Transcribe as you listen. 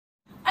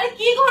আরে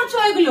কি করছো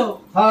এগুলো?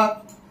 হ্যাঁ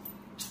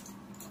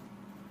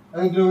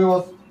এইগুলো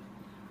বস।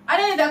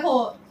 আরে দেখো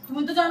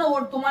তুমি তো জানো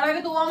ওর তোমার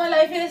আগে তো ও আমার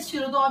লাইফে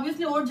এসেছিল, তো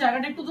অবভিয়াসলি ওর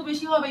জায়গাটা একটু তো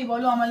বেশি হবেই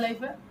বলো আমার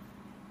লাইফে।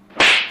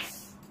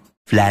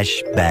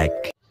 Flashback.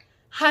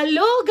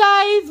 Hello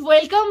guys,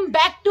 welcome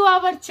back to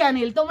our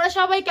channel. তোমরা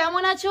সবাই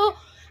কেমন আছো?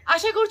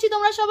 আশা করছি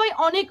তোমরা সবাই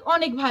অনেক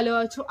অনেক ভালো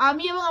আছো।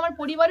 আমি এবং আমার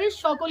পরিবারের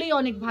সকলেই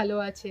অনেক ভালো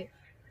আছে।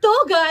 তো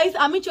গাইজ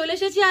আমি চলে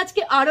এসেছি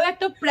আজকে আরো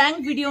একটা প্র্যাঙ্ক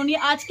ভিডিও নিয়ে।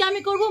 আজকে আমি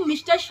করব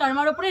মিস্টার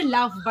শর্মার উপরে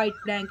লাভ বাইট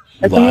প্র্যাঙ্ক।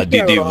 বাহ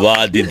দিদি,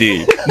 বাহ দিদি,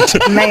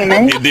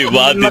 দিদি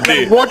বাহ দিদি।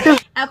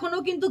 এখনো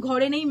কিন্তু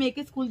ঘরে নেই,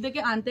 মেয়েকে স্কুল থেকে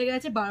আনতে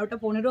গেছে,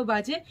 12:15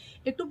 বাজে।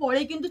 একটু পরে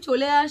কিন্তু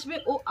চলে আসবে।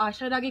 ও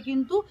আসার আগে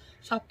কিন্তু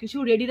সবকিছু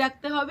রেডি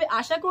রাখতে হবে।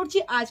 আশা করছি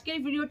আজকের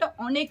ভিডিওটা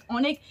অনেক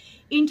অনেক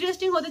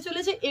ইন্টারেস্টিং হতে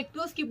চলেছে।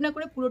 একটুও স্কিপ না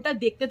করে পুরোটা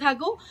দেখতে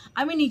থাকো।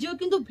 আমি নিজেও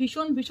কিন্তু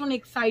ভীষণ ভীষণ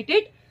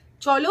এক্সাইটেড।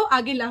 চলো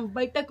আগে লাভ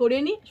বাইটটা করে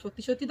নি।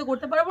 সত্যি সত্যি তো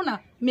করতে পারবো না,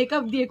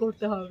 মেকআপ দিয়ে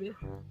করতে হবে।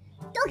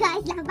 তো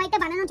গাইস, লাভ বাইটটা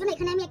বানানোর জন্য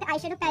এখানে আমি একটা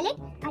আইশ্যাডো প্যালেট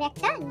আর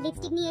একটা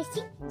লিপস্টিক নিয়ে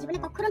এসেছি। জীবনে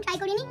কখনো ট্রাই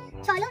করিনি,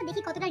 চলো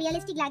দেখি কতটা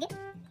রিয়েলিস্টিক লাগে।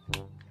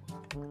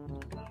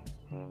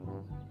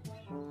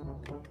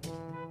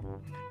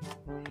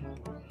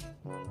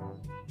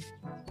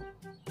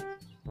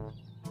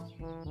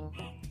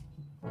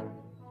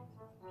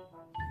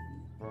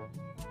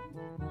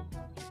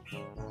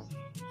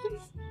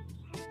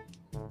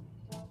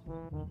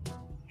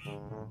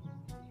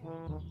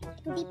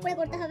 একটু ডিপ করে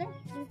করতে হবে,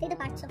 বুঝতেই তো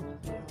পারছো।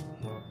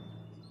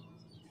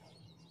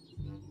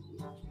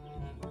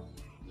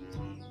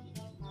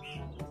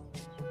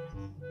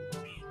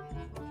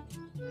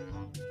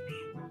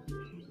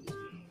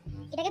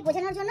 এটাকে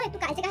বোঝানোর জন্য একটু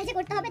কালচে কালচে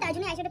করতে হবে, তার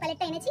জন্য আইশ্যাডো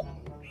প্যালেটটা এনেছি।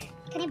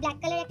 এখানে ব্ল্যাক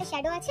কালারের একটা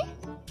শ্যাডো আছে,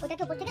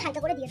 ওটাকে উপর থেকে হালকা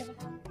করে দিয়ে দেবো।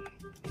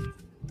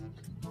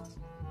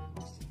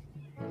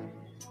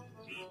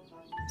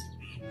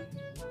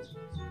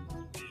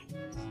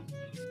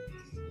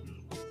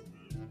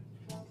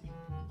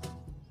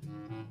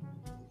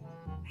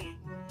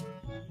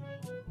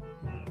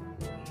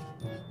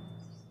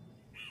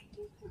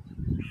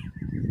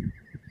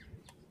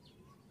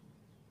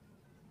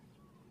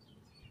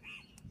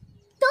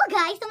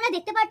 গাইস তোমরা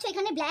দেখতে পাচ্ছ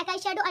এখানে ব্ল্যাক আই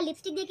শ্যাডো আর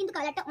লিপস্টিক দিয়ে কিন্তু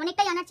কালারটা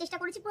অনেকটাই আনার চেষ্টা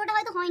করেছি। পুরোটা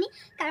হয়তো হয়নি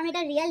কারণ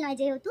এটা রিয়েল নয়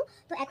যেহেতু।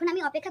 তো এখন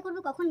আমি অপেক্ষা করব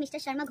কখন মিস্টার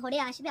শর্মা ঘরে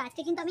আসবে।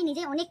 আজকে কিন্তু আমি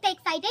নিজে অনেকটা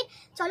এক্সাইটেড।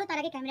 চলো তার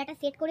আগে ক্যামেরাটা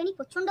সেট করে নিই।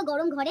 প্রচন্ড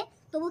গরম ঘরে,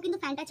 তবুও কিন্তু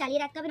ফ্যানটা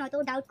চালিয়ে রাখতে হবে, নয়তো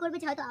ও ডাউট করবে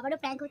যে হয়তো আবারও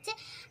প্র্যাঙ্ক হচ্ছে।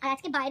 আর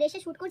আজকে বাইরে এসে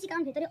শুট করছি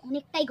কারণ ভেতরে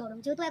অনেকটাই গরম।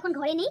 যেহেতু এখন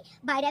ঘরে নেই,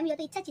 বাইরে আমি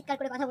যত ইচ্ছা চিৎকার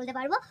করে কথা বলতে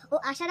পারবো। ও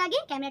আসার আগে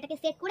ক্যামেরাটাকে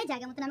সেট করে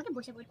জায়গা মতন আমাকে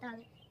বসে পড়তে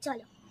হবে।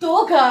 চলো। তো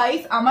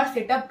গাইস আমার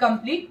সেটআপ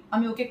কমপ্লিট।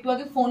 আমি ওকে একটু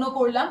আগে ফোনও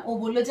করলাম। ও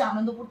বললো যে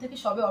আনন্দপুর থেকে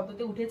সবে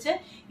অটোতে উঠেছে,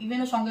 ইভেন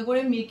ও সঙ্গে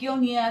করে মেয়েকেও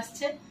নিয়ে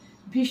আসছে।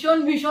 ভীষণ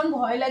ভীষণ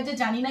ভয় লাগছে,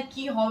 জানি না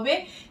কি হবে।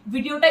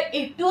 ভিডিওটা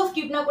একটুও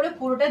স্কিপ না করে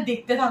পুরোটা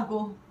দেখতে থাকো।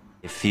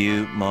 A few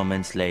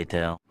moments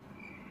later.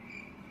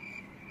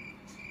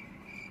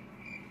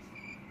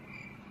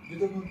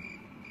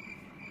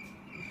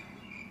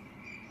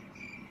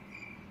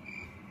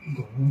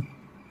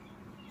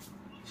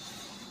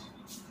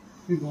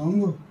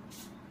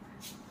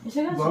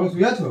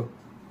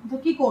 তো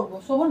কি করবো,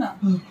 শোবো না?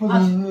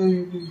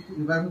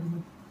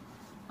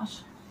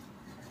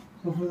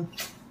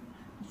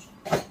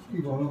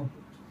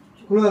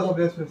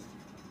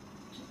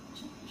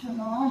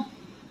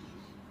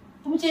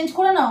 তুমি চেঞ্জ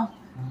করে নাও।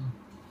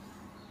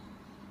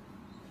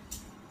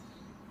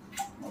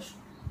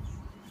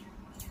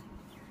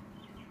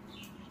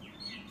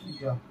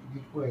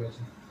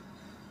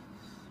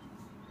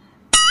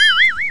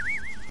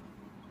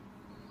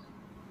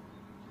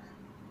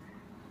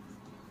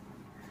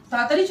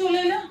 তাড়াতাড়ি চলে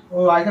এলে। ও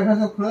আইটা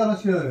ফেসে খুলে দাও,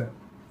 ছেড়ে দেবে।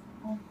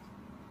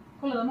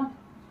 খুলে দাও না।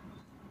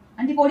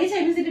 আন্টি পড়িয়েছে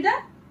এবিসিডিটা?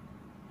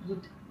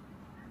 গুড।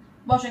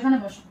 বসো, এখানে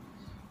বসো।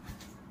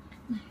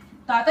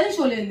 তাড়াতাড়ি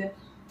চলে এলে।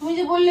 তুমি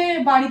যে বললে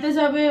বাড়িতে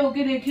যাবে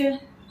ওকে রেখে।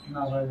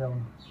 না ভাই যাব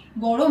না।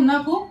 গরম না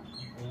খুব?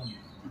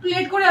 একটু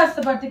লেট করে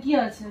আসতে পারতে, কি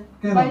আছে?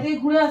 বাড়ি থেকে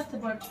ঘুরে আসতে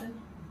পারতে।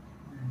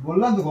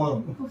 বললাম তো গরম।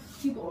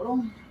 কি গরম।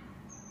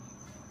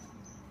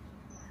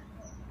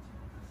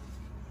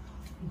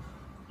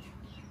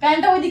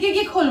 প্যান্টটা ওইদিকে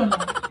গিয়ে খোলো না।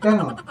 কেন?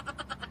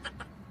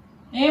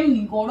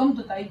 এমনি গরম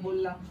তো, তাই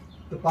বললাম।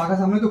 তো পাকা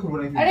সামনে তো খুলবো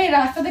নাকি? আরে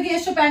রাস্তা থেকে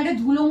এসো, প্যান্টে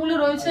ধুলো মুলো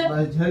রয়েছে।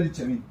 ভাই ঝেড়ে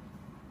দিচ্ছি আমি।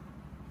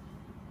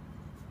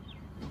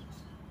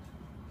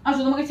 আসো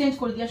তোমাকে চেঞ্জ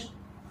করে দিই, আসো।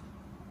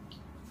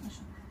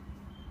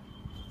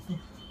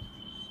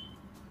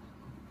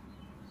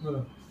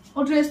 ও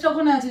ড্রেসটা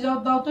ওখানে আছে, যাও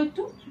দাও তো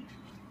একটু।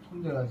 কোন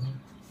জায়গায়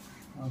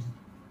আছে?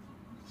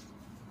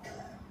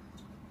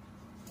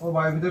 ও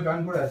বাইরের ভিতরে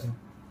প্যান্ট পরে আছে।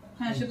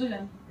 হ্যাঁ সে তো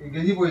জানি। এই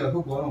গেঞ্জি পরে দাও,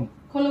 খুব গরম।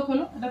 খোলো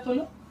খোলো, এটা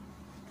খোলো।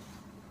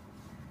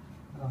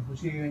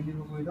 খুশি গেঞ্জি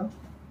পরে দাও।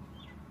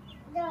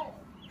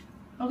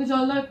 ওকে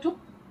জল দাও একটু।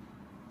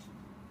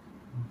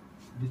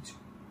 দিচ্ছি।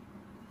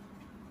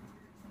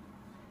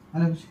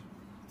 আরে খুশি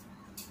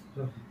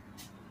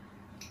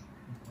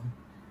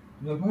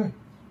জল খাবে?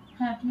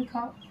 হ্যাঁ তুমি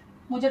খাও,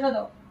 মোজাটা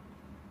দাও।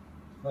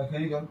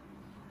 খেয়ে যাও।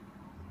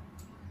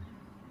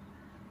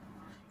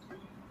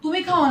 তুমি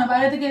খাও না,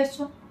 বাইরে থেকে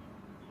এসছো।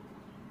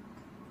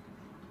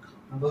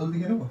 বদল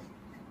দিকে নেবো।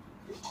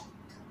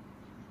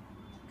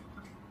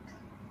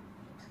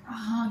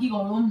 কি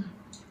গরম,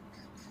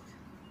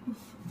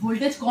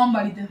 ভোল্টেজ কম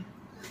বাড়িতে,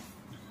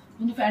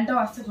 কিন্তু ফ্যানটাও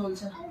আস্তে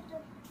চলছে।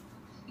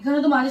 এখানে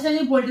তো মাঝে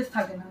সাঝে ভোল্টেজ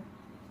থাকে না।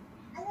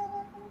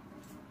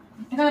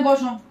 এখানে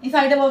বসো, এই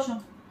সাইডে বসো।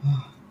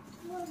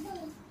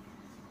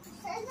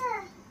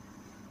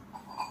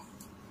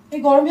 এই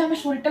গরমে আমার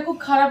শরীরটা খুব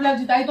খারাপ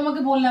লাগছে, তাই তোমাকে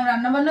বললাম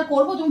রান্না বান্না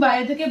করবো, তুমি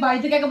বাড়ি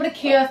থেকে একেবারে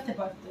খেয়ে আসতে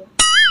পারতে।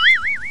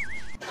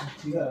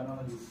 ঠিক আছে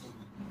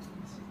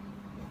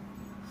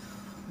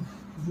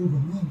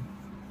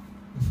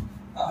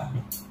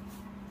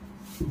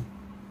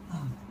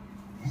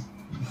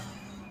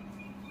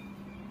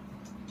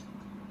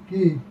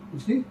কি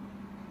বুঝলি,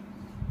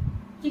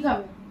 কি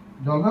খাবে?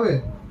 জল খাবে?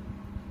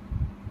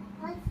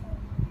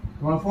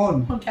 তোমার ফোন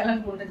খেলার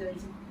বলতে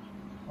চাইছি।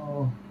 ও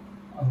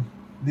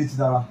দিচ্ছি,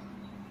 দাঁড়া।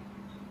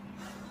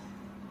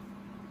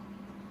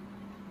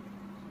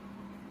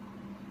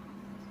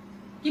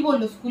 কি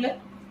বললো স্কুলে?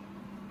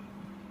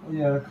 ওই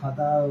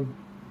খাতা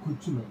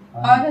খুঁজছিল।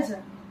 পাওয়া গেছে?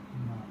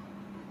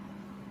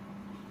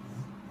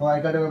 ও আই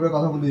কার্ডের ব্যাপারে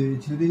কথা বলি,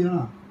 ছেড়ে দিয়েছিল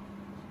না,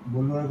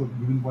 বললো আর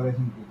দুদিন পরে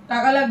কিন্তু।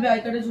 টাকা লাগবে আই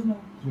কার্ডের জন্য?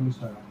 40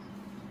 টাকা।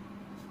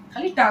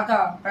 খালি টাকা?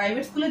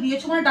 প্রাইভেট স্কুলে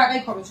দিয়েছো মানে টাকাই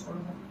খরচ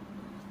করবে।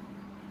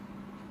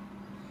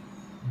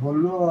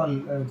 বললো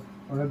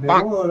ওরা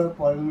দেবো, ওরা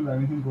পরে তুমি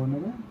অ্যাডমিশন করে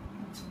নেবে,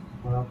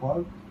 করার পর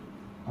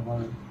আবার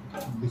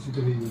বেশি তো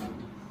হয়ে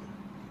যাবে।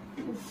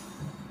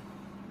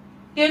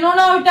 টেনো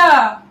না ওইটা,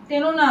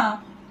 টেনো না,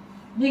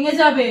 ভেঙে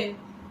যাবে,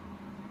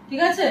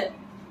 ঠিক আছে?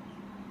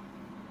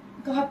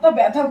 হাতটা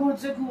ব্যথা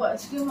করছে খুব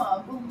আজকে, মা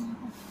গো।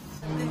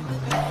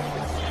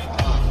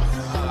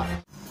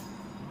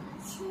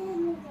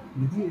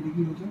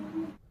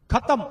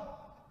 खत्म,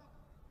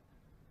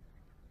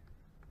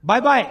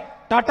 bye bye,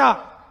 Tata,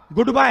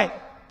 good bye,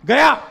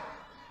 गया।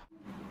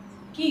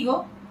 কি গো?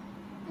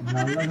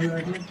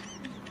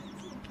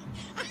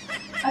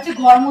 আচ্ছা,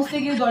 ঘর মুছতে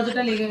গিয়ে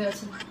দরজাটা লেগে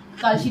গেছে,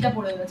 কালশিটা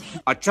পড়ে গেছে।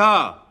 अच्छा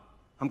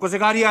हमको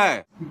सिखा रिया है।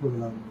 কি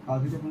করলাম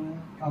কালকে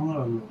কেমন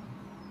লাগলো?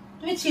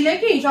 তুমি ছিলে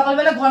কি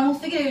সকালবেলা ঘর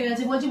মুছতে গিয়ে লেগে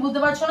গেছে বলছি, বুঝতে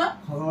পারছো না?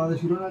 সকালবেলা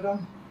ছিল না এটা,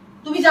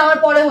 তুমি যাওয়ার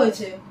পরে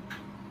হয়েছে।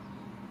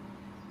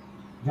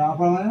 যাওয়ার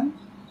পর মানে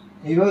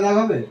এইভাবে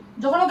দেখাবে?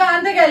 যখন ওকে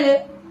আনতে গেলে।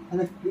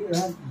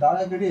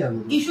 দাঁড়া কেটে যাবে।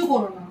 ইস্যু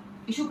করো না,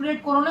 ইস্যু ক্রিয়েট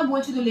করো না,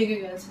 বলছি তো লেগে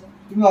গেছে।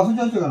 তুমি অসহ্য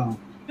হচ্ছ কেন?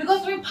 বিকজ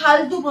তুমি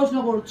ফালতু প্রশ্ন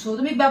করছো,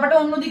 তুমি ব্যাপারটা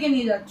অন্যদিকে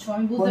নিয়ে যাচ্ছ,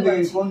 আমি বুঝতে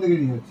পারছি। কোন দিকে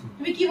নিয়ে যাচ্ছি?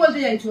 তুমি কি বলতে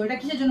চাইছো? এটা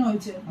কিসের জন্য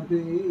হয়েছে? আচ্ছা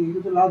এইটা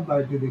তো লাভ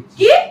বাইটে দেখছি।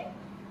 কি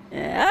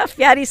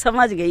प्यारी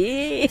समझ गई।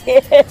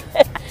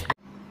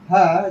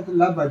 হ্যাঁ তো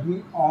লাভ বাইট, তুমি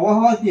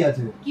অবাক কি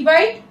আছে? কি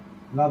বাইট?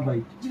 লাভ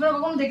বাইট জীবনে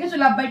কখনো দেখেছো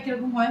লাভ বাইট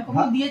কিরকম হয়?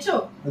 কখনো দিয়েছো?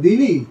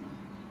 দিইনি।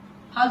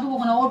 ফালতু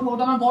বকো না, ওঠো,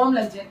 ওটা আমার গরম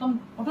লাগছে একদম,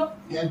 ওঠো।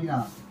 ইয়ার কি না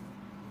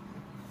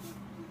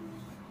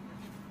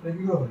এটা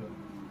কি হলো?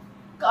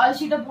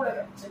 কালশিটা পড়ে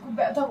গেছে, খুব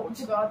ব্যথা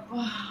করছে গা হাত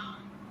পা।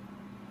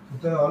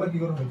 এটা হলো কি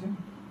করে হয়েছে?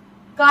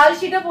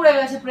 কালশিটা পড়ে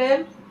গেছে প্রেম।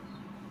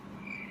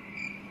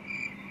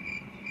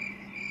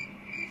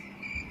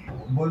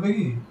 বলবে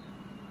কি?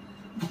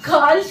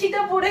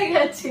 কালশিটা পড়ে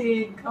গেছে,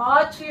 গা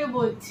ছুঁয়ে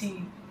বলছি।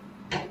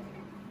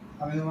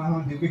 আমি তোমার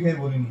এখন দিব্যি খেয়ে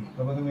বলিনি,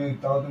 তবে তুমি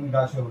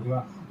গাছ হয়ে বলছো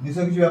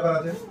নিশ্চয় কিছু ব্যাপার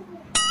আছে।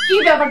 কি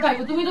ব্যাপার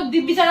থাকবে? তুমি তো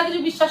দিব্যি ছাড়া কিছু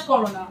বিশ্বাস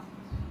করো না,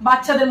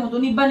 বাচ্চাদের মতো,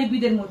 নিব্বা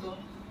নিব্বিদের মতো।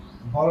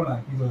 বলো না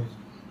কি হয়েছে?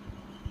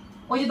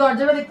 ওই যে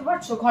দরজাটা দেখতে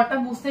পাচ্ছ, ঘরটা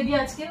মুছতে গিয়ে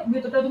আজকে তুমি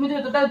তো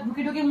ভেতরটা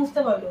ঢুকি ঢুকি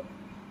মুছতে পারলো,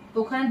 তো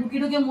ওখানে ঢুকি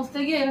ঢুকি মুছতে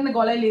গিয়ে এখানে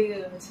গলায় লেগে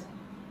গেছে।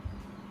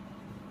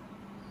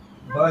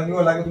 গলা কি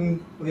লাগে? তুমি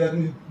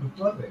তুমি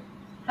ঢুকতে পারবে?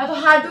 হ্যাঁ, তো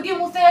হাত ঢুকিয়ে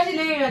মুছতে গেছি,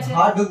 লেগে গেছে।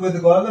 হাত ঢুকবে তো,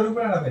 গলা তো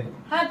ঢুকবে না ভাই।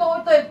 হ্যাঁ, তো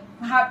ওই তো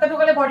হাতটা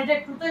ঢোকালে বডিটা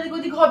একটু তো এদিক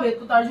ওদিক হবে,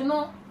 তো তার জন্য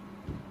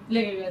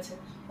লেগে গেছে।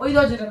 ওই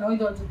দরজাটা না, ওই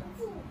দরজাটা।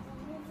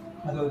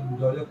 আচ্ছা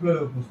দরজা খুলে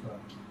মুছতে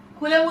হবে।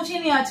 খুলে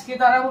মুছিনি আজকে,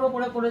 তাড়াহুড়ো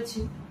করে করেছি।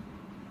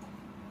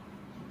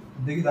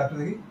 দেখি ডাক্তার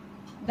দেখি।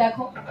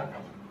 দেখো,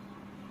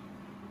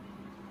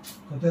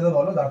 সত্যি তো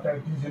বলো ডাক্তার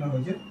কি জন্য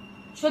হয়েছে?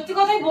 সত্যি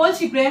কথাই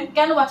বলছি প্রেম,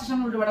 কেন বাচ্চার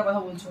সামনে উল্টো পাল্টা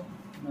কথা বলছো?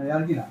 না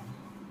আর কি না,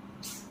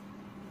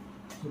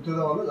 সত্যি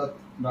তো বলো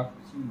ডাক্তার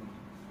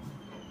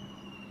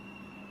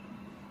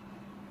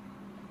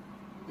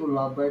তো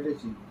লাভ বাইটে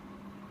ছিল।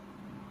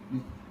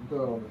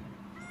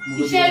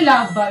 কিসের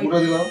লাভ বাইট? মুড়া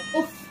দিবা।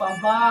 উফ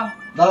বাবা,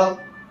 দাঁড়াও।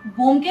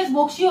 বোমকেশ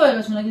বকশি হয়ে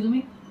গেছো নাকি তুমি?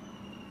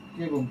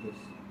 কে বোমকেশ?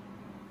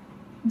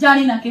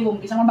 জানি না কে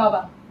বোমকেশ, আমার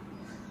বাবা।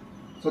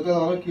 সত্যি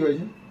কথা বলো কি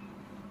হয়েছে?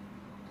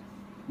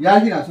 ইয়ার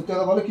কি না, সত্যি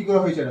কথা বলো কি করে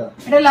হয়েছে এটা?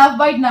 এটা লাভ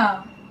বাইট না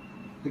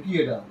তো কি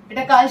এটা?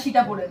 এটা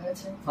কালশিটা পড়ে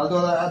গেছে। ফালতু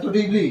কথা এত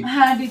ডিপলি?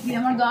 হ্যাঁ ডিপলি,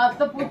 আমার গা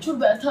হাতটা প্রচুর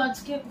ব্যথা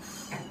আজকে।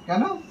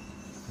 কেন?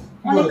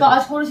 অনেক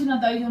কাজ করেছি না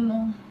তাই জন্য।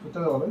 সত্যি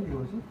কথা বলো কি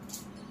হয়েছে?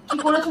 কি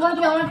করেছো মানে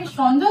তুমি আমাকে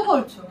সন্দেহ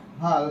করছো?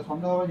 হ্যাঁ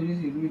সন্দেহ হওয়ার জিনিস,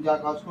 তুমি যা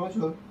কাজ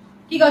করেছো।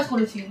 কি কাজ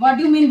করেছি? What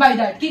do you mean by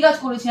that? কি কাজ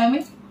করেছি আমি?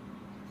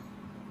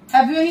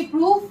 Have you any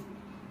proof?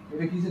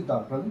 এটা কিসের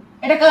দাগ?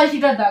 এটা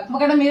কালশিটার দাগ,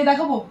 তোমাকে একটা মেরে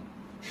দেখাবো?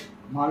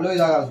 মারলেই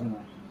দাগ আসবে না।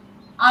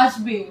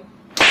 আসবে।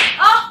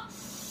 আহ,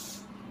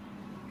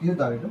 কিসের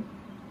দাগ এটা?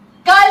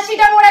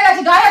 কালশিটা পড়ে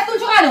গেছে, গায়ে হাত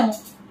তুলছো কেন?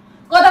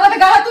 কথা কথা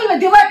গায়ে হাত তুলবে,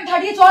 দেবো একটা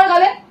ঠাটিয়ে চল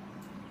গালে।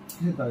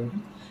 কিসের দাগ এটা?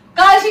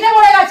 কালশিটা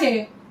পড়ে গেছে।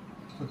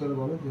 সত্যি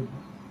বলো।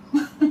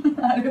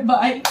 আরে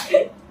ভাই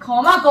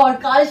ক্ষমা কর,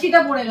 কালশিটা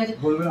পড়ে গেছে।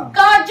 বলবে না?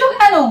 কার্য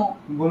কেন?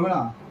 বলবে না?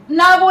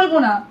 না বলবো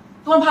না।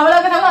 তোমার ভালো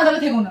লাগে থাকো না,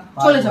 তাহলে থেকো না,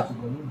 চলে যাও।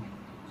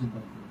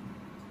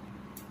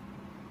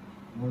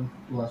 বল,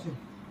 তুই আছে?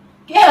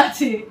 কে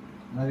আছে?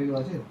 নারীও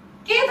আছে?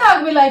 কে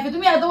থাকবে লাইফে?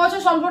 তুমি এত বছর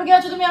সম্পর্কে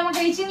আছো, তুমি আমাকে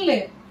এই চিনলে?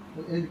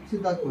 এই কি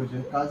দাগ করেছে?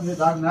 কাজে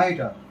দাগ না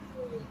এটা।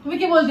 তুমি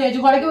কি বলতে চাইছো?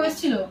 ঘরে কেউ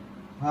এসেছিল?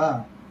 হ্যাঁ।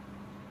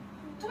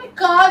 তুমি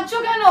কাঁদছো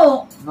কেন?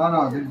 না না,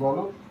 তুমি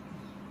বলো,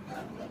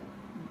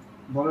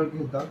 বলো কি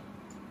দাগ?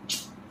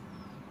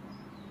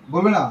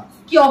 বলবে না?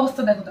 কি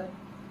অবস্থা দেখো তাই।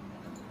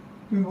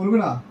 তুমি বলবে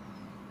না?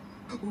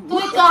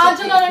 তুমি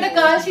কাঁদছো কেন? এটা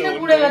কালশিটা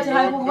পড়ে গেছে।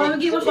 হায় ভগবান, আমি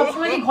কি করবো?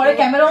 সবসময় কি ঘরে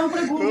ক্যামেরা অন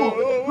করে ঘুরবো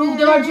প্রুফ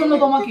দেওয়ার জন্য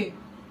তোমাকে?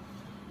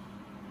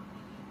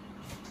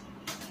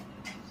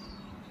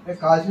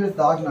 কাজের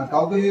দাগ না,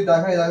 কাউকে যদি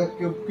দেখায়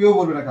কেউ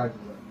বলবে না কাজ।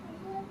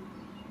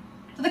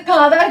 তাতে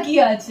কাঁদার কি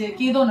আছে?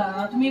 কেঁদো না,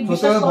 তুমি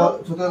বিশ্বাস করো।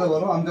 সত্যি কথা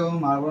বলো, আমি তো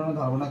মারবো না,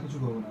 ধরবো না, কিছু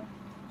করবো না।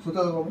 সত্যি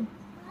কথা বলো।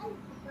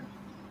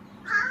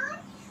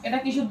 এটা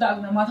কিছুর দাগ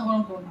না, মাথা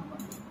গরম করো না।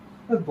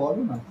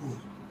 বলো না,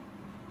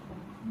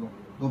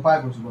 তো পায়ে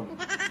করছি, বলো।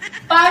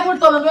 পায়ে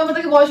পড়তে হবে? তুমি আমার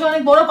থেকে বয়সে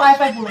অনেক বড়, পায়ে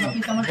পায়ে পড়ো না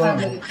প্লিজ, আমার খারাপ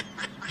লাগে।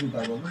 কি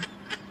দাগ বলো?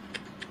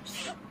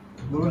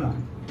 বলবে না?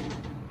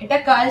 এটা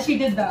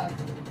কালশিটের দাগ।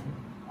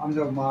 আমি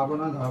তো মারবো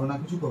না, ধরবো না,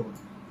 কিছু করবো না।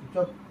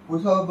 চুপচাপ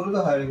পয়সা বলে তো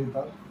হারিয়ে গেছি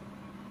তার।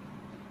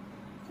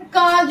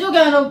 কাজও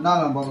কেন? না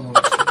না, বলো বলো।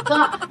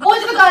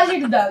 বলছি তো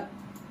কালশিটের দাগ।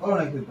 বলো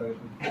না কি দাগ?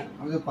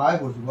 আমি তো পায়ে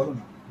করছি, বলো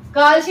না।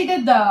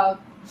 কালশিটের দাগ।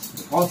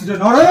 কনসিডার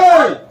নড়ে।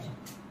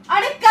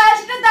 আরে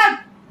কালশিটের দাগ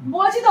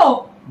বলছি তো।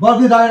 বল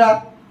কি দাগ এটা?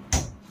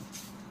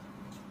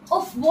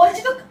 ওফ,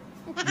 বলছি তো।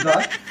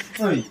 দাগ?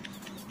 ওই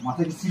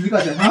মাথায় কি সিলিক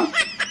আছে? হ্যাঁ,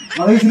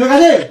 মাথায় কি সিলিক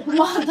আছে?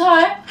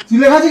 মাথায়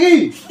সিলিক আছে কি?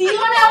 তিল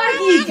মানে আবার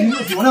কি?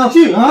 মনে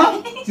আছে? হ্যাঁ,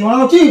 মনে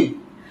আছে?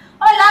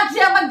 আর লাগছে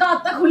আমার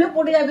দাঁতটা খুলে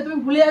পড়ে যাবে, তুমি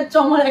ভুলে যাচ্ছ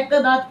আমার একটা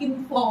দাঁত কিন্তু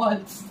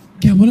ফলস।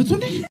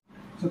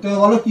 সত্যি কথা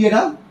বলো, কি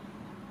এটা?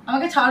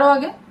 আমাকে ছাড়ো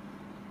আগে।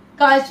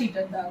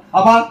 কালশিটের দাগ।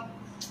 আবার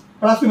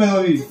প্লাস্টিক মেরে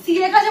দিবি। সি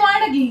লেখা আছে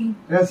মানেটা কি?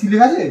 এটা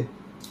সিলিক আছে?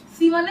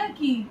 সি মানে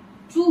কি?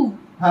 চু?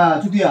 হ্যাঁ,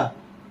 চুতিয়া।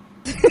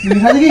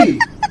 সিলিক আছে কি?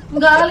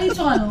 গালি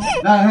কেন?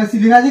 না, এখানে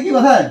সিলিক আছে কি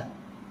কোথায়?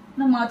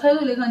 না, মাথায়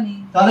তো লেখা নেই।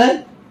 তাহলে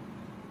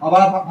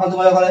আবার ফালতু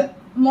মজা করে।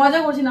 মজা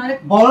করছি না। আরে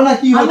বলো না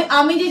কি হলো?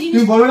 আমি যে জিনিস,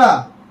 তুমি বলবে না?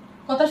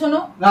 কথা শোনো।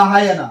 না,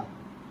 হাই না।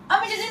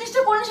 আমি যে জিনিসটা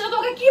করি সেটা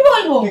তোমাকে কি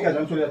বলবো? ঠিক আছে,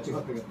 আমি চলে যাচ্ছি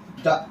ঘর থেকে।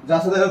 যার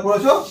সাথে দেখা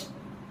করেছো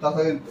তার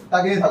সাথে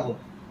তাকে নিয়ে থাকো।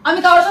 আমি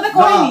কারোর সাথে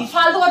করিনি,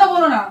 ফালতু কথা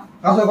বলো না।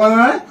 কার সাথে করবে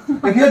না?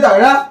 দেখিয়ে দাও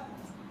এটা।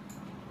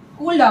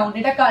 Cool down.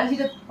 এটা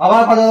কালশিটের।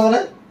 আবার কথা বলে।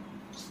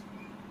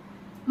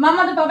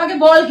 মামা তো বাবাকে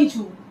বল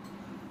কিছু।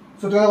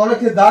 সত্যি কথা বলে,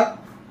 কি দাগ?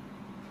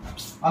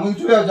 আমি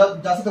চলে যাও,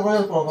 যার সাথে করে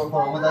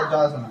আমার যা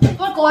আছে না।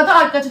 তোমার কথা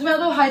আটকাচ্ছে, তুমি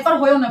এত হাইপার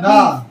হয়েও না না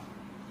please।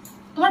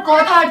 তোমার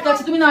কথা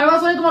আটকাচ্ছে, তুমি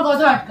নার্ভাস হলে তোমার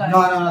কথা আটকায়।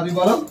 না না, তুমি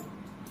বলো।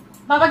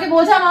 বাবাকে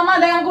বোঝা, মামা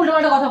দেখ আমাকে উল্টো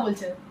পাল্টা কথা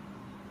বলছে।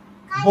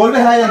 বলবে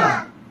হ্যাঁ না,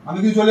 আমি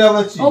কিন্তু চলে যাবো।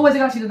 ও বলছে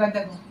কালশিটের দাগ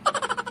দেখো।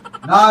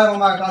 না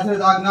মামা, কাছের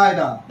দাগ না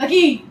এটা।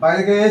 নাকি? বাইরে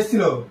থেকে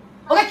এসেছিল।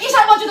 ওকে কি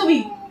সামলাচ্ছ তুমি?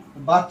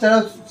 বাচ্চারা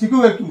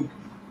শিখুক একটু,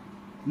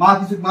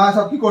 মা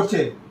সব কি করছে।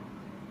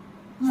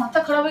 মাথা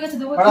খারাপ হয়ে গেছে,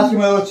 দেবো খারাপ কি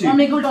মনে হচ্ছে?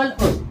 আমি এগুলো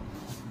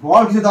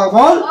বল কিছু দাও,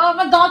 বল।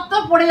 আমার দাঁতটা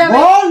পড়ে যাবে।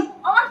 বল।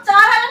 আমার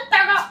 4000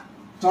 টাকা।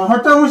 4000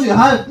 টাকা বলছি?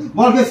 হ্যাঁ,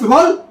 বল কিছু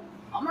বল।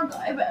 আমার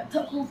গায়ে ব্যথা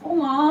খুব। ও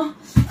মা,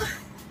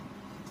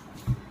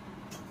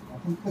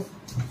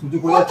 সহ্য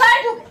করে কোথায়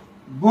ঢুকে?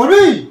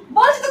 বলবি?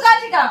 বলছি তো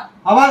কালশিটা।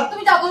 আবার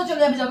তুমি যাও, কোথায়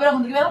চলে যাবে? যাবে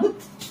এখন থেকে বেরো।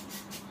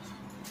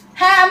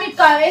 হ্যাঁ, আমি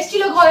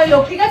এসেছিল ঘরের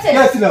লোক, ঠিক আছে?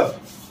 কে ছিল?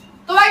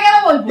 তোমাকে কেন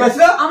বলবো? কে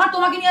ছিল? আমার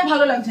তোমাকে নিয়ে আর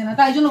ভালো লাগছে না,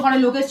 তাই জন্য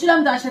ঘরের লোক এসেছিল,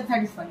 আমি তার সাথে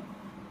স্যাটিসফাই।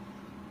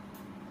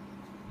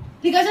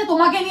 ঠিক আছে,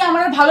 তোমাকে নিয়ে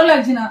আমার আর ভালো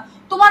লাগছে না,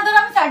 তোমার দ্বারা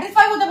আমি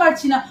স্যাটিসফাই হতে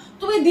পারছি না।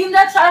 তুমি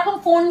দিনরাত সারাক্ষণ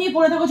ফোন নিয়ে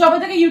পড়ে থাকো, যবে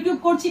থেকে ইউটিউব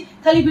করছি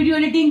খালি ভিডিও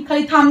এডিটিং,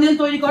 খালি থাম্বনেল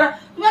তৈরি করা।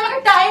 তুমি আমাকে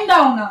টাইম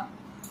দাও না।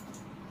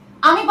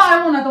 আমি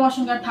পারবো না তোমার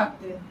সঙ্গে আর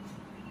থাকতে।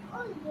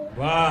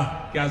 वाह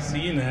क्या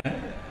सीन है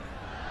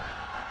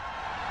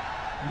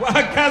वाह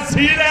क्या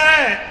सीन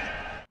है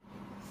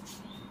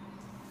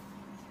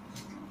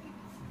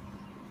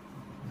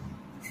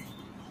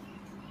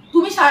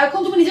তুমি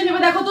সারাক্ষণ, তুমি নিজে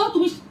ভেবে দেখো তো,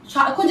 তুমি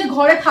সারাক্ষণ যে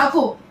ঘরে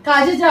থাকো,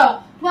 কাজে যাও,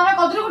 তুমি আমার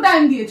কতটুকু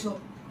টাইম দিয়েছো?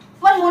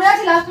 তোমার মনে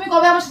আছে লাস্ট তুমি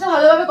কবে আমার সাথে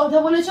ভালোভাবে কথা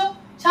বলেছো?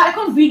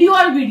 সারাক্ষণ ভিডিও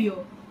আর ভিডিও।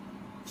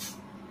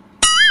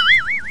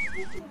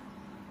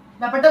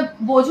 ব্যাপারটা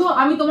বোঝো,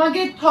 আমি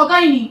তোমাকে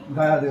ঠকাইনি,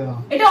 গায়া দিও না,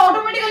 এটা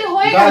অটোমেটিক্যালি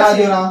হয়ে গায়া গেছে।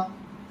 দিও না।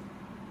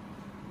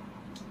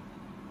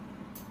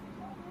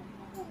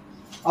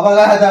 আবার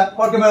গায়া দা,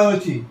 পড়কে মেরে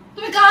বলছি।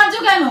 তুমি কাঁদছো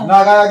কেন? না,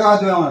 গায়া গায়া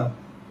দিও আমার।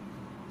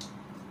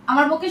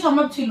 আমার পক্ষে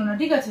সম্ভব ছিল না,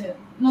 ঠিক আছে?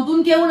 নতুন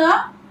কেউ না,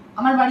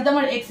 আমার বাড়িতে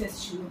আমার এক্স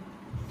এসেছিল,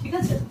 ঠিক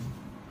আছে?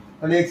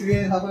 তাহলে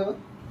এক্সপেরিয়েন্স থাকো এবার।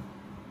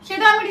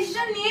 সেটা আমি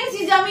ডিসিশন নিয়েছি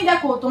যে আমি,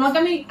 দেখো তোমাকে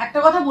আমি একটা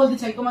কথা বলতে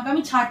চাই, তোমাকে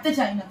আমি ছাড়তে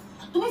চাই না।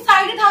 তুমি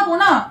সাইডে থাকো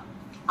না,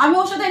 আমি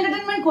ওর সাথে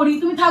এন্টারটেইনমেন্ট করি,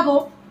 তুমি থাকো।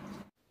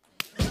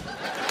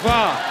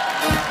 वाह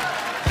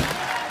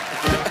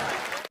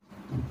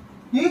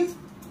কি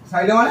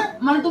সাইডে মানে?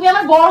 মানে তুমি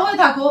আমার বর হয়ে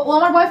থাকো, ও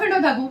আমার বয়ফ্রেন্ড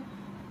হয়ে থাকুক।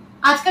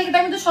 আজকালকার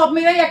টাইমে তো সব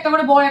মেয়েরাই একটা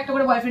করে বর একটা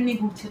করে বয়ফ্রেন্ড নিয়ে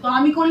ঘুরছে, তো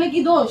আমি করলে কি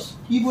দোষ?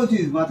 কি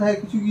বলছিস? মাথায়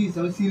কিছু কি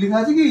সি লেখা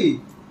আছে কি?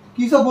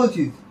 কি সব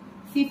বলছিস?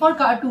 C for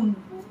cartoon.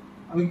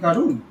 আমি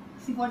কার্টুন?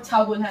 সি ফর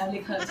ছাগল, হ্যাঁ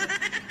লেখা আছে।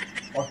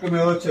 ওকে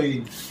মেয়ে হচ্ছে কি?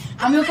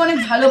 আমি ওকে অনেক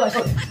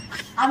ভালোবাসি।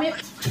 আমি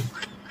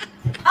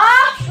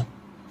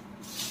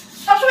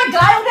সবসময়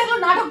গায়ে উঠে এগুলো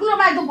নাটকগুলো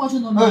আমার একদম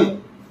পছন্দ না।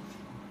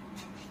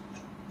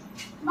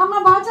 মামা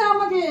বাঁচা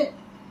আমাকে।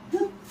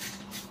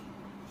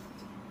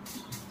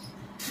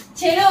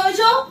 ছেলে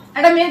হয়েছো,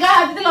 একটা মেয়ের গায়ে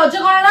হাত দিতে লজ্জা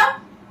করে না?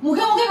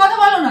 মুখে মুখে কথা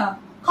বলো না,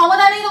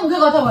 ক্ষমতা নেই তো মুখে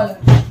কথা বলো।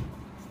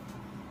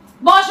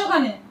 বস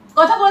ওখানে,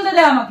 কথা বলতে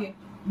দে আমাকে।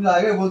 তুমি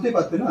আগে বলতেই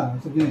পারতে না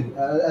এসব জিনিস,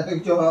 এত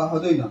কিছু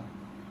হতোই না।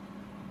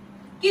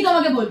 কি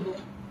তোমাকে বলবো?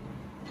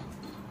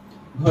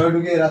 ঘরে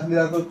ঢুকে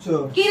রাসলীলা করছো।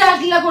 কি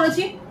রাসলীলা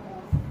করেছি?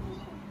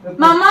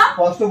 মামা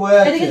কষ্ট বয়ে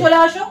আছে। এদিকে চলে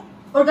আসো,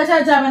 ওর কাছে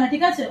আর যাবে না,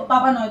 ঠিক আছে? ও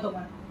পাপা নয়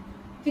তোমার,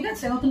 ঠিক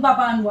আছে? নতুন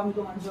পাপা আনবো আমি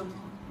তোমার জন্য।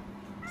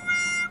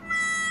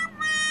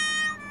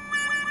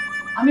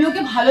 আমি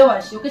ওকে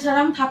ভালোবাসি, ওকে ছাড়া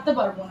আমি থাকতে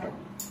পারবো না।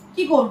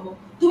 কি করব?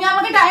 তুমি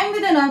আমাকে টাইম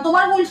দিতে না,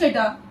 তোমার ভুল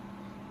সেটা।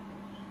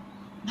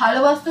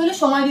 ভালোবাসতে হলে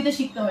সময় দিতে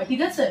শিখতে হয়,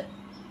 ঠিক আছে?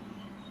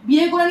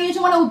 বিয়ে করে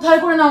নিয়েছো মানে উদ্ধার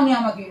করে নাওনি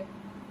আমাকে।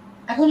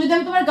 এখন যদি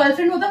আমি তোমার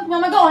গার্লফ্রেন্ড হতাম, তুমি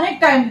আমাকে অনেক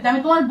টাইম দিতে।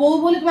 আমি তোমার বউ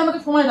বলে তুমি আমাকে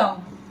সময় দাও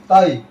না।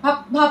 তাই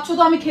ভাবছো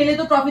তো আমি খেলে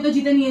তো ট্রফি তো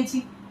জিতে নিয়েছি,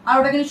 আর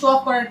ওটাকে শো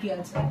অফ করার কি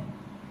আছে?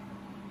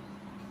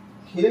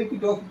 খেলে কি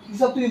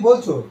সব তুমি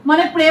বলছো?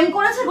 মানে প্রেম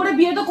করেছে করে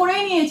বিয়ে তো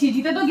করেই নিয়েছি,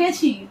 জিতে তো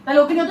গেছি, তাহলে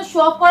ওকে নিয়ে তো শো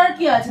অফ করার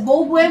কি আছে? বউ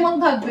বউয়ের মতো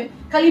থাকবে,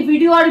 খালি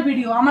ভিডিও আর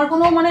ভিডিও। আমার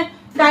কোনো মানে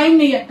টাইম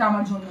নেই একটা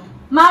আমার জন্য।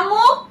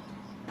 মাম্মু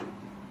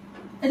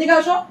এদিকে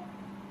আসো,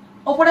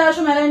 ওপরে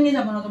আসো, মেলায় নিয়ে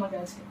যাবো না তোমাকে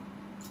আজকে।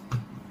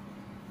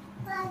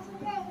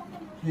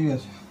 ঠিক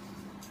আছে।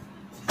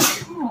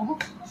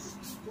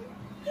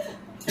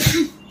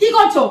 কি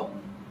করছো?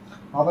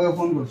 বাবাকে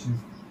ফোন করছি।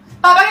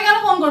 বাবাকে কেন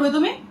ফোন করবে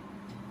তুমি?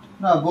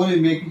 না বলি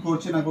মেয়ে কি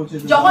করছে না করছে।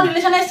 যখন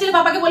রিলেশনে এসেছিলে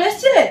বাবাকে বলে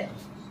এসেছিলে?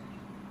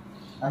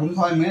 এখন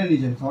সবাই মেনে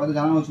নিয়েছে, সবাই তো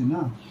জানানো উচিত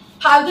না।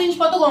 ফালতু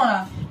জিনিসপত্র করো না,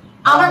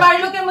 আমার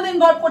বাড়ির লোকের মধ্যে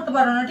ইনভলভ করতে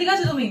পারো না, ঠিক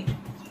আছে? তুমি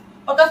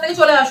ওর কাছ থেকে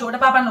চলে আসো, ওটা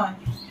পাপা নয়।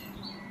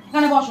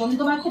 এখানে বসো, আমি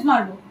তোমায় খুব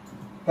মারবো।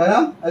 কেন?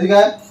 এদিকে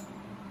আয়।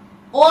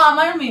 ও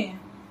আমার মেয়ে,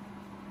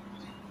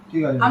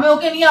 ঠিক আছে। আমি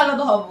ওকে নিয়ে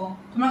আলাদা হবো,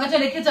 তোমার কাছে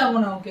রেখে যাবো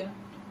না ওকে।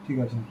 ঠিক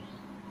আছে।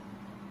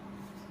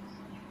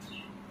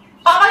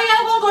 পাপাকে কেন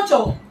ফোন করছো?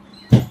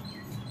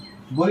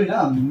 বলি না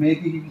মেয়ে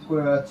কি কি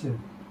করে বেড়াচ্ছে,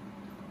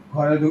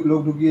 ঘরে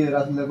লোক ঢুকিয়ে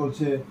রাসলীলা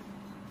করছে,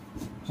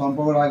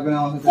 সম্পর্ক রাখবে না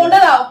আমার সাথে। ফোনটা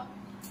দাও।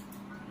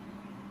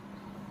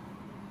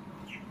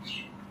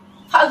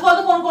 ফালতু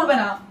ফালতু ফোন করবে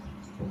না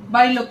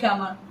বাড়ির লোককে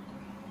আমার।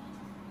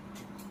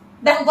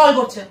 দেখো কল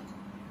করছে।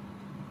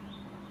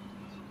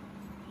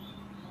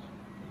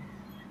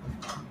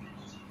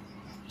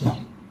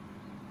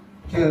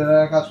 ঠিক আছে,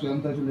 কাজ করি,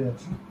 আমি তাই চলে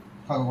যাচ্ছি।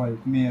 থাকো ভাই,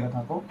 মেয়েরা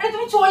থাকো। আরে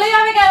তুমি চলে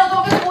যাবে কেন?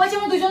 তোমাকে তো বলেছি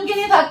আমি দুজনকে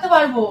নিয়ে থাকতে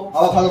পারবো।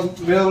 আবার থাকো,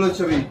 বেরো বলেছি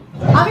আমি।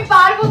 আমি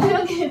পারবো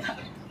দুজনকে নিয়ে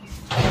থাকতে।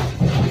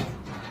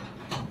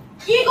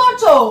 কি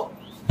করছো?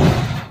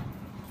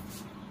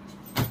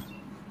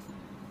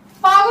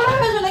 পাগল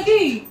হয়ে গেছো নাকি?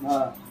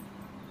 হ্যাঁ।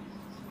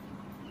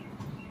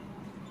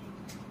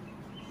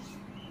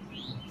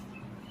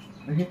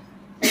 দেখি।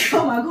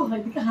 মাগো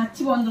এদিকে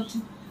হাঁচি বন্ধ হচ্ছে।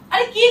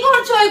 আরে কি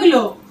করছো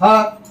এগুলো?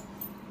 হ্যাঁ।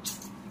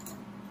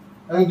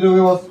 এখন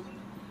তুই বস।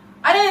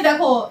 আরে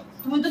দেখো,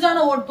 তুমি তো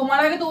জানো ওর তোমার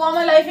আগে তো ও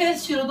আমার লাইফে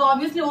এসেছিল, তো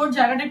অবভিয়াসলি ওর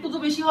জায়গাটা একটু তো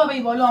বেশি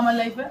হবেই, বলো আমার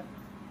লাইফে।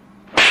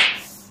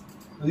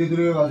 যদি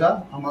তুই বাজা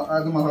আমার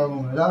একদম মাথা গরম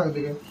হয়ে যা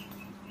এদিকে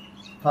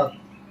থাক।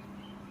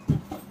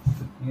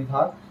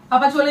 থাক।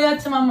 পাপা চলে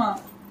যাচ্ছে, মাম্মা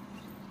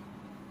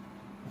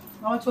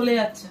বাবা চলে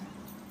যাচ্ছে।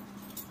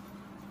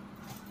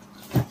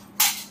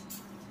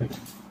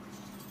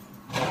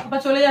 পাপা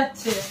চলে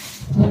যাচ্ছে।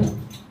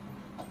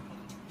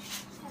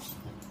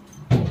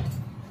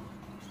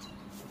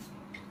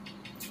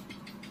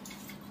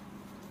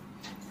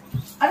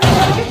 আরে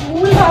তুমি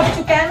ভুল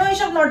ভাবছো, কেন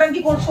এসব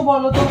নটাঙ্কি করছো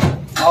বলো তো?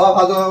 আবার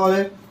ফালতু কথা বলে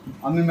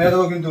আমি মেরে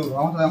দেবো, কিন্তু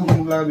আমার সাথে এখন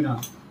মুখ লাগাবি না।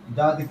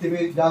 যা দেখতে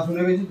পেয়েছি, যা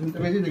শুনতে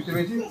পেয়েছি দেখতে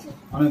পেয়েছি,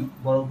 অনেক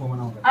বড় প্রমাণ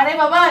আমাকে। আরে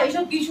বাবা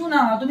এসব কিছু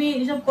না, তুমি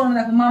এসব করো না।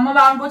 দেখো মাম্মা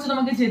বারণ করছে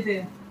তোমাকে যেতে।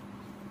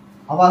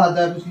 আবার হাত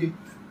দেয় বুঝি।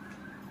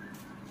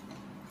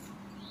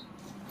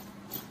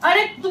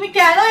 আরে তুমি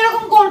কেন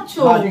এরকম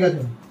করছো? ঠিক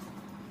আছে।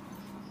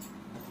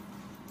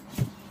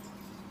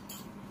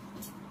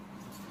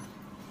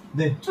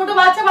 দে। ছোট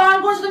বাচ্চা বারণ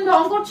করছো, তুমি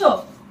ঢং করছো।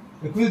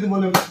 এক্ষুনি তুই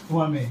বলে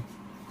তোমার মেয়ে।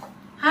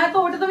 হ্যাঁ তো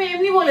ওটা তুমি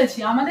এমনি বলেছি,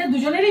 আমাদের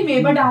দুজনেরই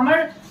মেয়ে, বাট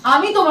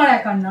আমি তোমার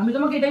একার না, আমি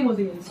তোমাকে এটাই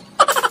বলতে চাইছি।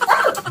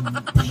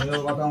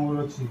 কথা আমি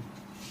বলছি।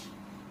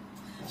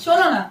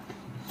 শোনো না,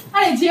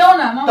 আরে যেও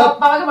না, মা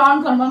বাবাকে বারণ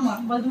কর। মাম্মা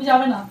বল তুমি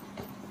যাবে না।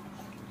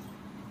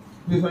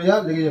 তুই সরে যা,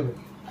 লেগে যাবে।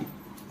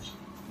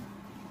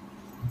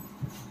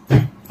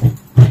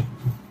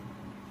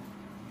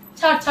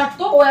 ছাড়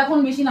তো, ও এখন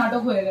বেশি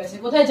নাটক হয়ে গেছে,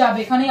 কোথায় যাবে?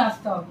 এখানেই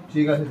আসতে হবে।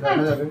 ঠিক আছে,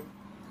 দেখা যাবে।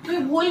 তুমি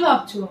ভুল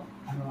ভাবছো।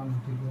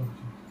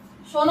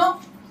 শোনো,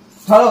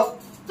 ছাড়ো।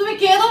 তুমি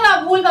কেঁদো না,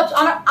 ভুল ভাবছো।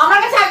 আমার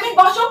কাছে এক মিনিট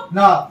বসো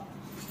না,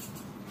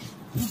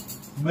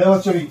 মেয়ে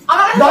হচ্ছে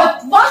আমার কাছে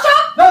বসো।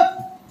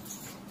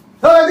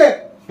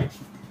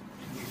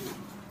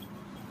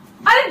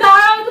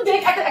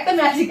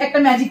 একটা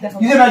ম্যাজিক দেখো।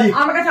 কিসের magic?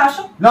 আমার কাছে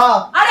আসো। না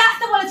আরে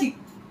আসতে বলেছি।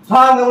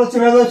 সামনে বলছে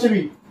মেরে বলছে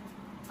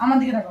আমার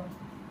দিকে তাকাও।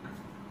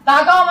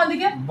 তাকাও আমার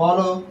দিকে।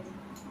 বলো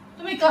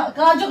তুমি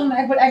কাজ যখন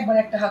একবার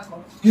একটা হাত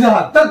করো। কিসের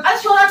হাত? আরে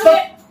শোনা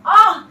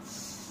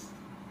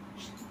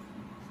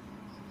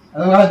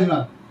তুমি হাত দিন না।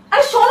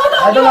 আরে শোনো তো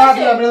কি হাত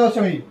হচ্ছে? দিন মেরে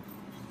বলছে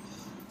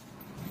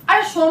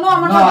আরে শোনো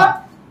আমার না। কথা।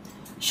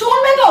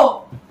 শুনবে তো?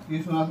 কি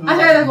শোনা শোনা?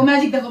 আচ্ছা দেখো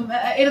ম্যাজিক দেখো,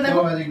 এটা দেখো,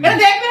 কোনো magic নেই। এটা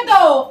দেখবে তো?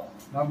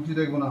 আমি কিছু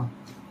দেখবো না।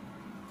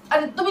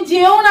 আরে তুমি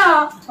যেও না,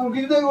 আমি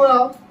কিছু দেখবো না।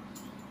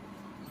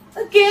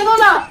 কেঁদো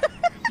না।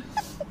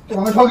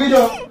 তোমাকে ঠকিয়েছ।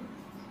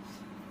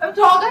 আমি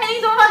ঠকাইনি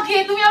তোমাকে,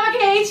 তুমি আমাকে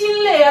এই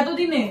চিনলে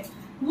এতদিনে।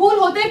 ভুল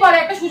হতেই পারে,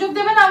 একটা সুযোগ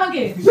দেবে না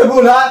আমাকে? কিসে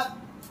ভুল?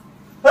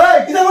 হ্যাঁ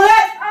কিসে ভুল?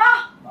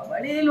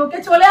 বাবারে লোকে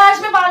চলে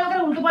আসবে, পাড়া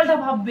লোকের উল্টো পাল্টা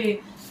ভাববে।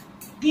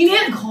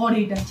 টিনের ঘর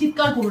এটা,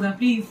 চিৎকার করো না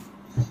প্লিজ।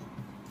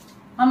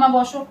 মামা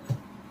বসো।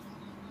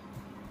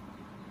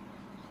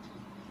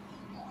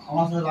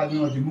 আমার সাথে লাগবে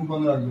না, মুখ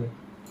বন্ধ রাখবে।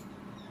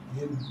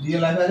 দিয়ে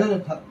লাইফ আছে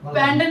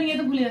প্যান্টটা নিয়ে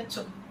তো ভুলে যাচ্ছ।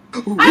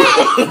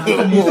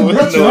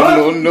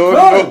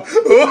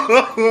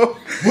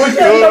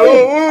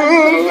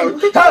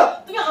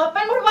 তুমি হাফ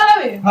প্যান্ট পরে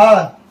পালাবে?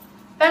 হ্যাঁ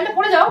প্যান্টটা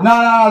পরে যাও। না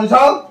না না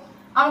চল।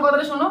 আমার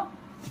কথাটা শোনো,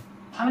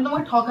 আমি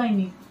তোমাকে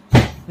ঠকাইনি।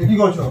 কি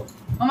করছো?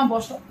 মামা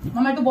বসো,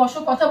 মামা একটু বসো,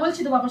 কথা বলছি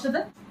তো বাবার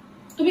সাথে।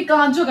 তুমি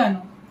কাঁদছো কেন?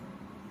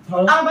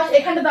 আমার পাশে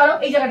এখানটা দাঁড়াও,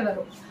 এই জায়গাটা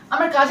দাঁড়াও।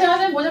 আমার কাছে না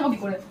যায় বোঝাবো কি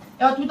করে?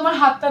 এবার তুমি তোমার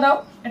হাতটা দাও,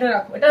 এটা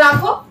রাখো, এটা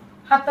রাখো,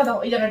 হাতটা দাও,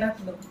 এই জায়গাটা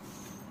হাতটা দাও,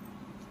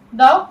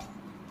 দাও।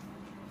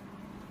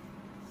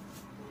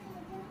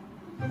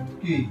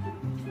 কি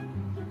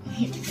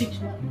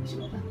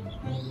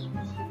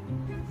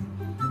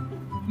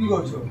কি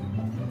করছো?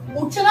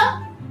 উঠছে না?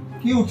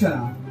 কি উঠছে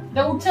না?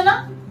 এটা উঠছে না?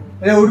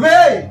 এ উঠবে?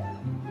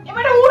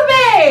 এবার এটা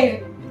উঠবে।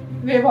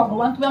 হে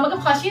ভগবান, তুমি আমাকে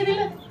ফাঁসিয়ে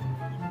দিলে।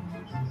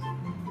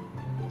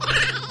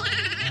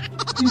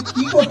 তুমি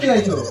কি করতে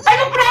চাইছো?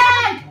 এটা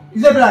প্র্যাঙ্ক।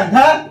 কিসের প্র্যাঙ্ক?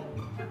 হ্যাঁ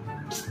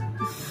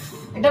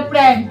এটা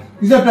প্র্যাঙ্ক।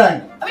 কিসের প্র্যাঙ্ক?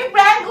 আমি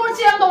প্র্যাঙ্ক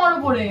করছিলাম তোমার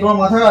উপরে। তোমার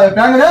মাথায়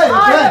প্র্যাঙ্ক রে?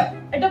 প্র্যাঙ্ক?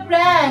 এটা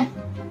প্র্যাঙ্ক।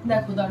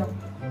 দেখো দাঁড়াও।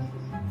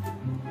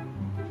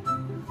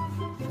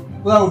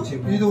 কোথায় উঠছে?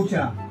 কিছু তো উঠছে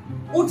না।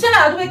 উঠছে না?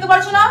 তুমি দেখতে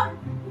পারছো না?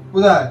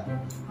 কোথায়?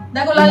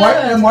 দেখো লাল লাল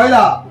হয়ে আছে।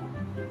 ময়লা।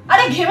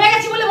 আরে ঘেমে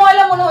গেছি বলে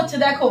ময়লা মনে হচ্ছে।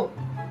 দেখো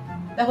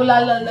দেখো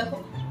লাল লাল, দেখো।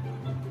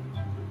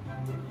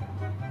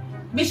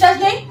 বিশ্বাস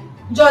নেই?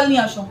 জল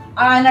নিয়ে আসো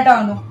আর আয়নাটা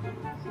আনো।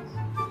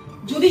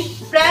 যদি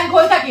প্র্যাঙ্ক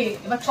হয়ে থাকে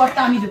এবার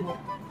চটটা আমি দেবো।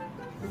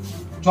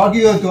 চল কি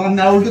হতো? আমি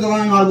না উল্টে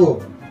তোমাকে আমি মারবো।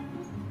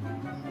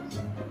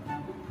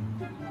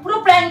 পুরো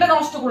প্র্যাঙ্কটা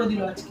নষ্ট করে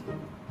দিল আজকে,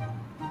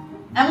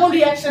 এমন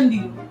রিয়াকশন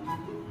দিল।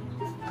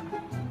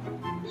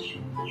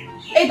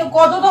 এই তো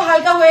কত তো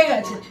হালকা হয়ে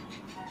গেছে,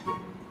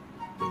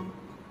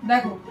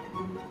 দেখো।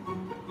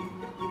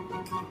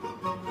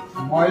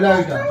 ময়লা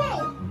এটা।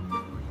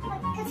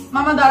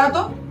 মামা দাঁড়া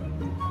তো,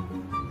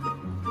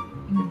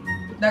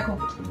 দেখো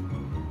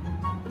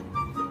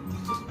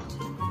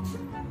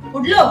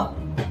উঠলো।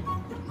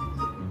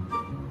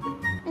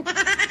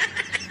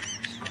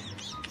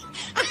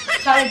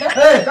 ছাড় এটা।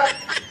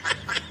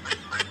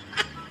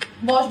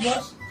 বস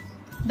বস,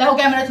 দেখো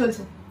ক্যামেরা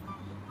চলছে।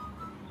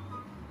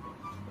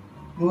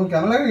 তোমার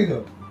কেমন লাগে তো?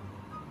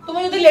 তুমি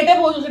যদি লেটে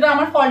বলছো সেটা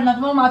আমার ফল্ট না,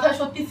 তোমার মাথায়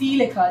সত্যি সি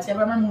লেখা আছে,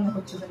 এবার আমার মনে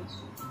হচ্ছে তাই।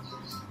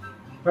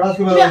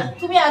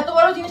 তুমি এত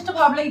বড় জিনিসটা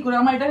ভাবলে কি করে?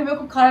 আমার এটা ভেবে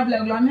খুব খারাপ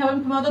লাগলো। আমি ভাবলাম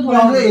তুমি হয়তো ধরে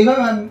নেবে।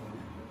 এইভাবে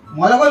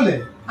মজা করলে?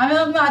 আমি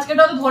ভাবলাম তুমি আজকে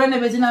হয়তো ধরে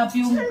নেবে যে না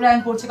পিউ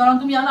প্র্যাঙ্ক করছে, কারণ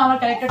তুমি জানো আমার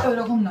ক্যারেক্টারটা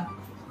ওইরকম না।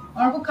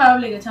 আমার খুব খারাপ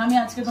লেগেছে। আমি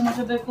আজকে তোমার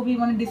সাথে খুবই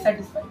মানে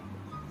ডিসস্যাটিসফাইড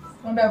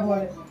তোমার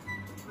ব্যবহারে।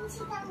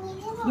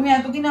 তুমি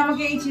এতদিন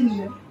আমাকে এই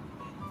চিনলে,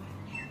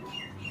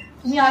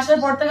 তুমি আসার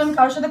পর থেকে আমি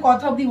কারোর সাথে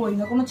কথা অব্দি বলি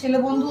না। কোনো ছেলে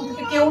বন্ধু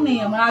থেকে কেউ নেই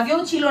আমার, আগেও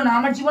ছিল না।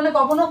 আমার জীবনে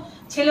কখনো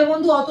ছেলে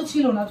বন্ধু অত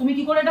ছিল না। তুমি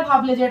কি করে এটা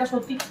ভাবলে যে এটা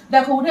সত্যি?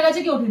 দেখো উঠে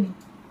গেছে কি ওঠেনি?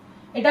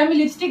 এটা আমি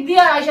লিপস্টিক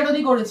দিয়ে আইশ্যাডো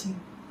দিয়ে করেছি।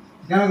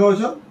 কেন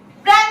করেছো?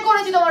 প্র্যাঙ্ক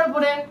করেছি তোমার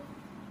উপরে।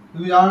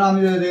 তুমি জানো না আমি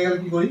রেগে গেলে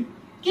কি করি?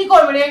 কি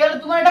করবে রেগে গেলে?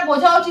 তোমার এটা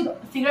বোঝা উচিত।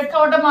 সিগারেট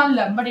খাওয়াটা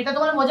মানলাম, বাট এটা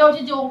তোমার বোঝা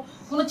উচিত যে ও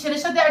কোনো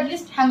ছেলের সাথে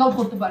অ্যাটলিস্ট হ্যাং আউট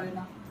করতে পারে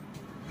না।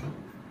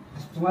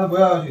 তোমার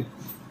বোঝা উচিত।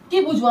 কি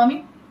বুঝবো আমি?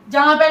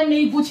 জামা প্যান্ট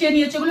নেই, গুছিয়ে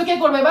নিয়েছে, এগুলো কে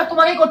করবে? এবার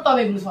তোমাকেই করতে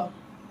হবে এগুলো সব।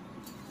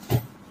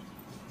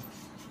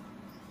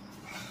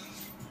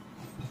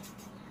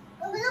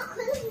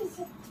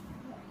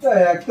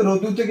 এক তো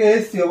রোদ্দুর থেকে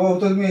এসছি,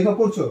 তো তুমি এসব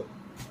করছো?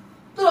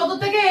 তো রোদ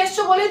থেকে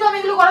এসছো বলেই তো আমি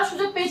এগুলো করার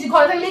সুযোগ পেয়েছি।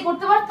 ঘরে থাকলেই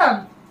করতে পারতাম।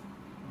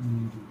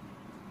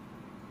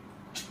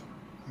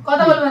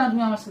 কথা বলবে না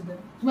তুমি আমার সাথে।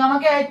 তুমি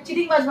আমাকে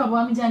চিটিং বাজ ভাবো,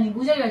 আমি জানি,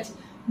 বুঝে গেছি।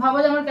 ভাবো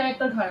যে আমার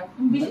ক্যারেক্টার খারাপ।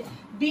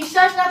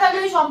 বিশ্বাস না থাকলে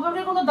এই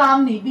সম্পর্কের কোনো দাম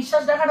নেই।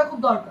 বিশ্বাস রাখাটা খুব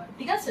দরকার,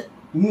 ঠিক আছে?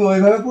 তুমি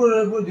ওইভাবে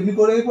যদি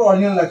করে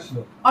অরিজিনাল লাগছিল।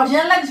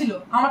 অরিজিনাল লাগছিল?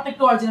 আমারটা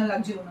একটু অরিজিনাল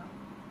লাগছিল না।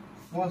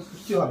 তোমার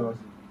সত্যি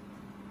ভালোবাসি।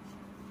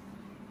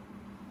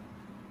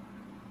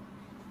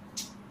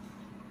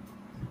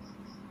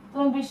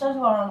 তুমি বিশ্বাস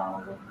করো না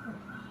আমাকে।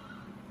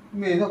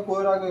 তুমি এসব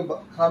করে রাখবে,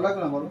 খারাপ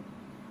লাগবে না বলো?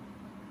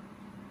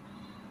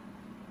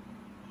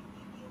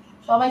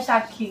 সবাই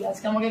সাক্ষী,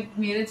 আজকে আমাকে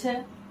মেরেছে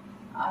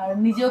আর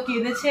নিজেও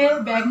কেঁদেছে,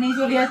 ব্যাগ নিয়ে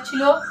চলে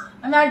যাচ্ছিল।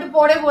 আমি আর একটু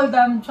পরে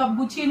বলতাম, সব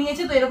গুছিয়ে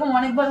নিয়েছে তো, এরকম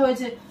অনেকবার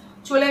হয়েছে,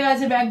 চলে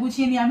গেছে ব্যাগ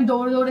গুছিয়ে নিয়ে, আমি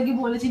দৌড়ে দৌড়ে কি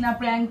বলেছি না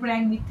প্র্যাঙ্ক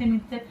প্র্যাঙ্ক মিথ্যে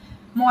মিথ্যে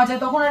মজা,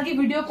 তখন আর কি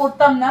ভিডিও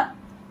করতাম না,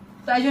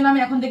 তাই জন্য আমি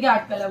এখন থেকে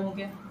আটকালাম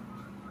ওকে।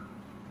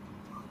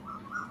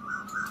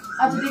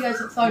 আচ্ছা ঠিক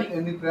আছে, সরি।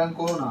 এমনি প্র্যাঙ্ক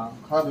করো না,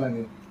 খারাপ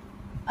লাগে।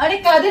 আরে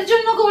কাদের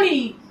জন্য করি?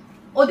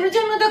 ওদের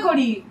জন্য তো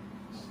করি,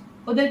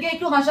 ওদেরকে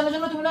একটু হাসানোর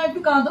জন্য। তুমি না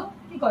একটু কাঁদো,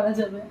 কি করা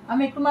যাবে,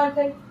 আমি একটু মার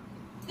খাই,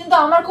 কিন্তু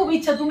আমার খুব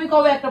ইচ্ছা তুমি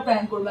কবে একটা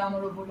প্র্যাঙ্ক করবে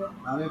আমার উপরে।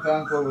 আমি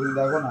প্র্যাঙ্ক করবো,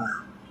 দেখো না।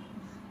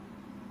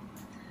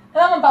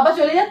 হ্যাঁ আমার বাবা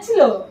চলে যাচ্ছিল,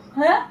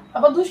 হ্যাঁ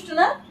বাবা দুষ্টু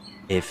না।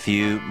 A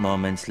few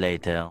moments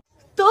later.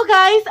 তো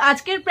গাইস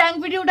আজকের প্র্যাঙ্ক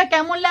ভিডিওটা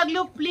কেমন লাগলো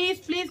প্লিজ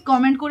প্লিজ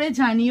কমেন্ট করে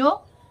জানিও।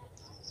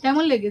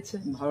 কেমন লেগেছে?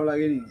 ভালো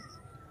লাগেনি,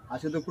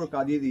 আজকে তো পুরো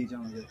কাঁদিয়ে দিয়েছে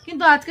আমাকে।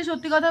 কিন্তু আজকে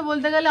সত্যি কথা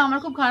বলতে গেলে আমার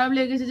খুব খারাপ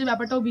লেগেছে যে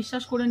ব্যাপারটাও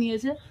বিশ্বাস করে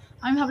নিয়েছে।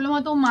 আমি ভাবলাম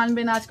হয়তো ও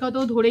মানবে না, আজকে হয়তো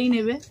ও ধরেই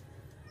নেবে।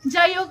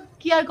 যাই হোক,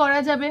 কি আর করা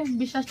যাবে,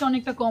 বিশ্বাসটা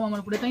অনেকটা কম আমার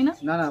উপরে, তাই না?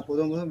 না না,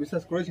 প্রথম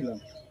বিশ্বাস করেছিলাম,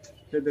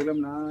 সে দেখলাম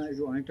না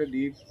একটু অনেকটা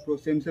ডিপ, পুরো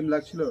সেম সেম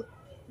লাগছিল,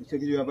 সে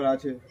কিছু ব্যাপার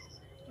আছে,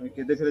 আমি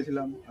কেঁদে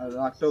ফেলেছিলাম আর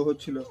রাগটাও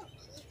হচ্ছিল।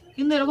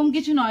 কিন্তু এরকম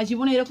কিছু নয়,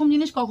 জীবনে এরকম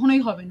জিনিস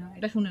কখনোই হবে না,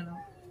 এটা শুনে নাও,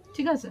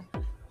 ঠিক আছে?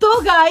 তো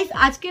গাইস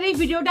আজকের এই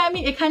ভিডিওটা আমি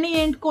এখানেই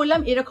এন্ড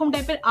করলাম। এরকম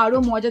টাইপের আরো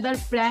মজাদার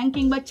প্র্যাঙ্ক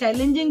কিংবা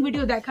চ্যালেঞ্জিং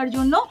ভিডিও দেখার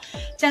জন্য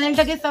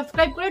চ্যানেলটাকে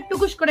সাবস্ক্রাইব করে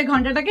টুকুস করে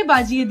ঘন্টাটাকে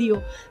বাজিয়ে দিও।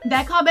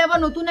 দেখা হবে আবার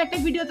নতুন একটা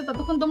ভিডিওতে,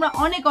 ততক্ষণ তোমরা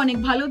অনেক অনেক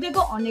ভালো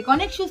থেকো, অনেক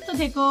অনেক সুস্থ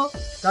থেকো।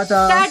 টাটা।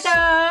 টাটা।